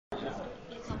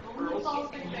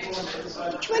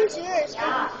Which one's yours?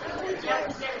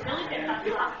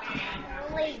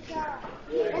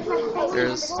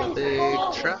 There's the big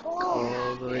truck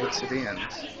all the way to the end.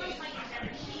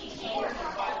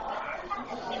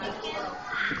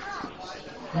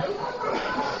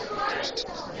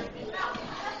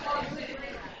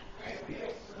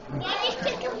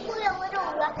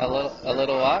 A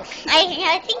little walk?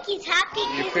 I think he's happy.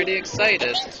 You're pretty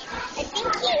excited. I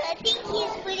think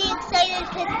he's pretty excited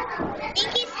because I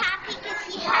think he's happy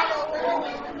because he had a little.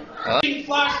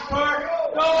 Flash park,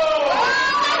 go!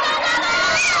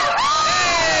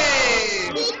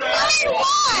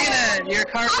 Kenan, your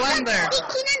car won there. Did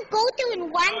Kenan go through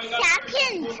in 1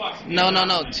 second? No,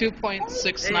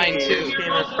 2.692.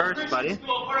 Kenan first, buddy.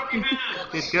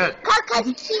 He's good.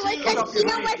 Because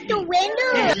Kenan was the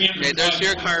winner. Okay, there's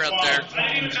your car up there.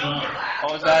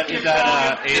 Oh, is that It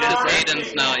is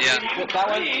Ayden's now, yeah. That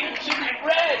one?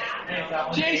 Red!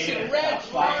 Jason, red!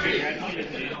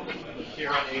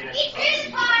 It's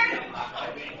his car.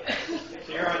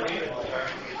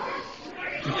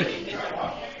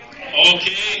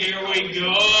 Okay, here we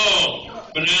go.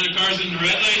 Banana car's in the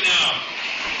red light now.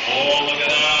 Oh, look at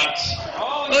that.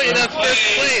 Oh, you have first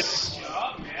place.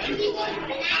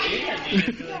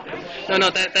 No,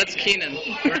 that's Kenan. I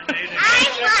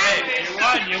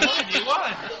won. You won.